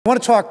I want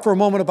to talk for a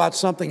moment about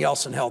something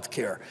else in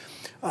healthcare.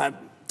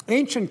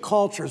 Ancient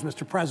cultures,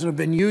 Mr. President, have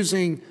been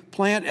using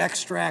plant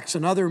extracts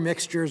and other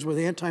mixtures with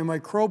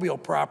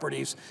antimicrobial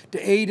properties to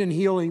aid in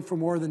healing for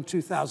more than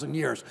 2,000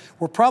 years.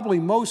 We're probably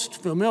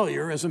most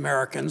familiar as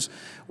Americans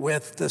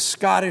with the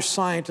Scottish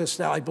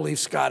scientist, I believe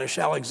Scottish,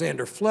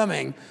 Alexander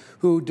Fleming,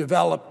 who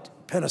developed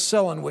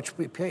penicillin, which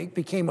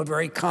became a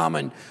very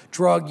common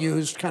drug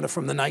used kind of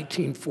from the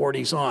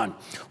 1940s on.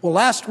 Well,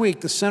 last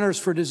week, the Centers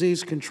for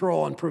Disease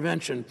Control and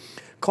Prevention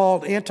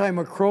called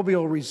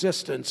antimicrobial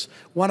resistance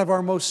one of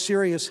our most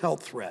serious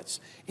health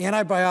threats.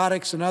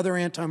 Antibiotics and other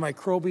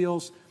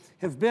antimicrobials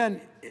have been,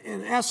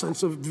 in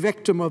essence, a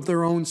victim of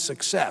their own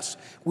success.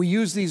 We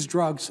use these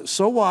drugs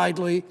so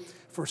widely,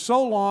 for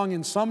so long,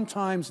 and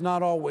sometimes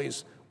not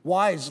always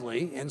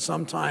wisely and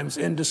sometimes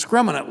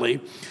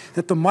indiscriminately,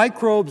 that the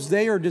microbes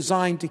they are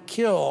designed to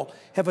kill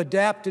have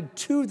adapted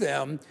to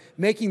them,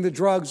 making the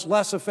drugs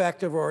less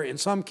effective or, in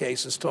some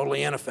cases,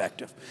 totally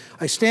ineffective.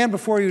 I stand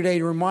before you today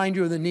to remind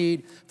you of the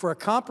need for a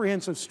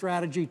comprehensive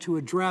strategy to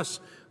address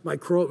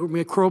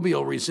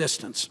microbial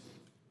resistance.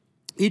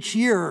 Each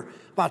year,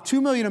 about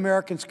 2 million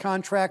Americans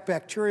contract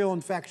bacterial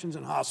infections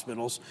in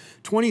hospitals.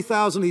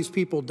 20,000 of these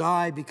people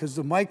die because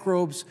the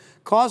microbes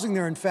causing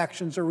their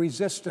infections are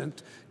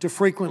resistant to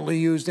frequently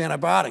used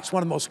antibiotics.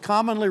 One of the most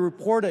commonly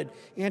reported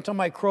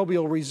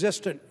antimicrobial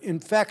resistant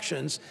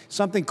infections,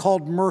 something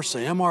called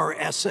MRSA,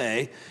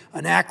 M-R-S-A,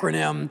 an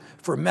acronym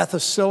for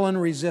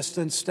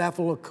methicillin-resistant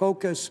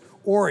Staphylococcus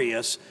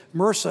aureus.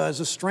 MRSA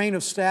is a strain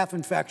of staph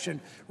infection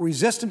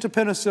resistant to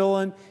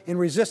penicillin and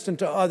resistant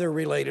to other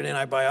related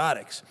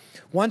antibiotics.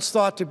 Once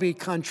thought to be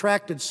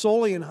contracted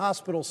solely in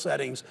hospital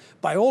settings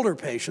by older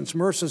patients,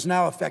 MRSA is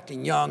now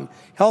affecting young,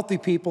 healthy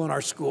people in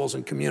our schools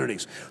and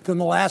communities. Within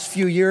the last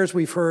few years,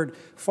 we've heard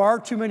far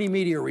too many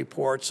media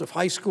reports of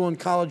high school and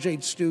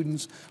college-age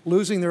students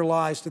losing their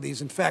lives to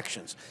these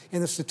infections,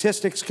 and the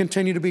statistics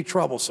continue to be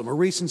troublesome. A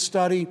recent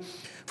study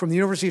from the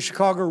University of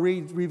Chicago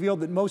revealed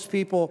that most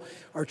people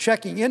are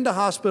checking into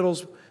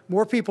hospitals,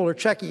 more people are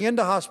checking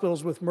into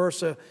hospitals with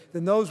MRSA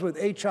than those with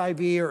HIV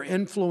or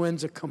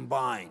influenza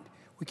combined.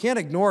 We can't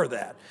ignore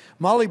that.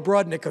 Molly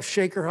Brudnick of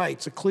Shaker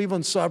Heights, a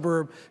Cleveland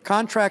suburb,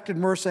 contracted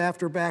MRSA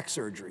after back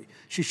surgery.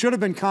 She should have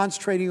been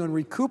concentrating on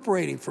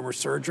recuperating from her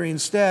surgery.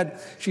 Instead,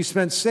 she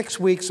spent 6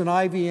 weeks on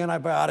IV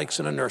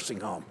antibiotics in a nursing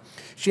home.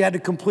 She had to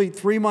complete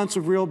 3 months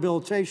of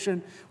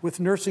rehabilitation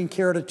with nursing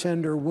care to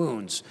tend her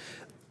wounds.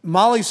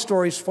 Molly's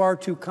story is far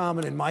too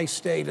common in my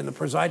state and the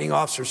presiding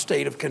officer's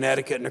state of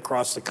Connecticut and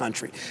across the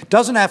country. It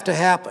doesn't have to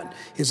happen.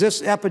 Is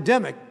this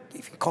epidemic,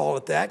 if you call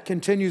it that,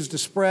 continues to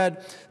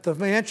spread, the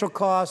financial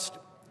cost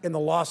and the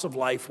loss of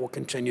life will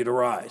continue to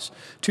rise.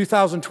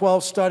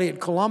 2012 study at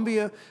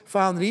Columbia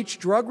found that each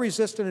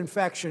drug-resistant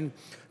infection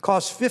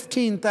costs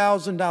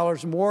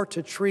 $15,000 more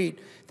to treat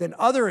than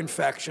other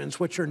infections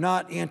which are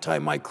not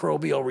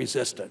antimicrobial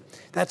resistant.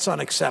 That's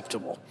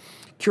unacceptable.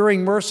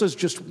 Curing MRSA is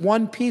just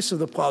one piece of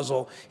the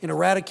puzzle in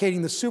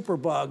eradicating the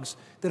superbugs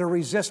that are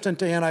resistant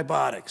to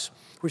antibiotics.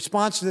 In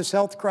response to this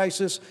health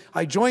crisis,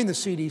 I joined the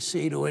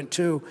CDC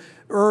to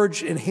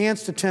urge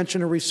enhanced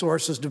attention and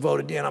resources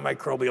devoted to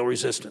antimicrobial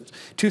resistance.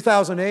 In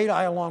 2008,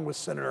 I, along with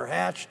Senator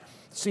Hatch,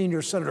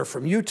 senior senator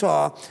from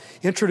Utah,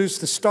 introduced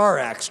the STAR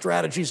Act,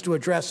 Strategies to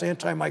Address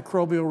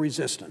Antimicrobial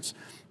Resistance.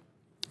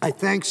 I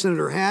thank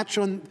Senator Hatch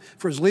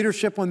for his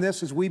leadership on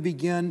this as we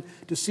begin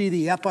to see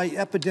the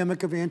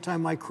epidemic of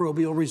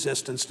antimicrobial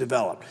resistance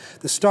develop.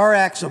 The STAR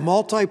Act is a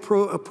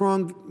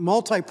multi-pronged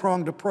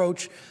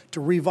approach to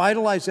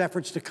revitalize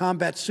efforts to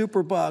combat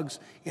superbugs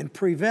and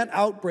prevent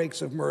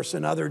outbreaks of MRSA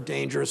and other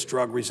dangerous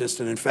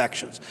drug-resistant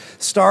infections.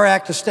 The STAR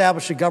Act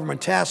established a government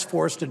task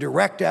force to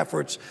direct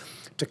efforts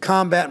to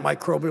combat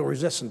microbial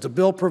resistance. The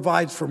bill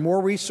provides for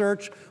more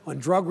research on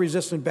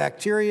drug-resistant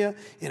bacteria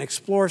and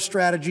explores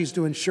strategies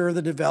to ensure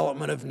the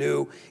development of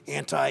new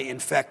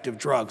anti-infective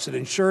drugs. It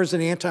ensures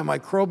that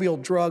antimicrobial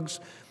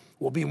drugs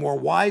will be more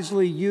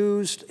wisely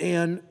used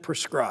and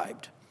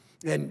prescribed,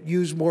 and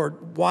used more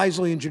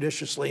wisely and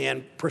judiciously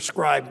and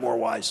prescribed more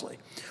wisely.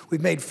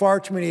 We've made far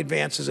too many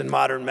advances in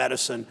modern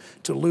medicine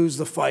to lose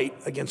the fight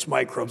against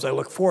microbes. I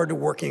look forward to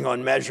working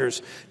on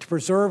measures to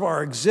preserve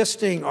our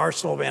existing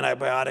arsenal of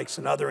antibiotics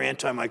and other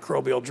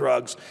antimicrobial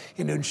drugs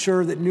and to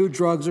ensure that new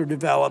drugs are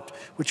developed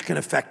which can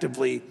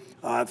effectively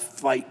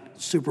fight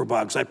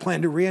superbugs. I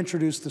plan to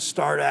reintroduce the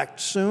STAR Act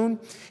soon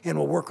and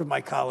will work with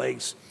my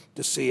colleagues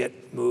to see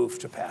it move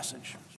to passage.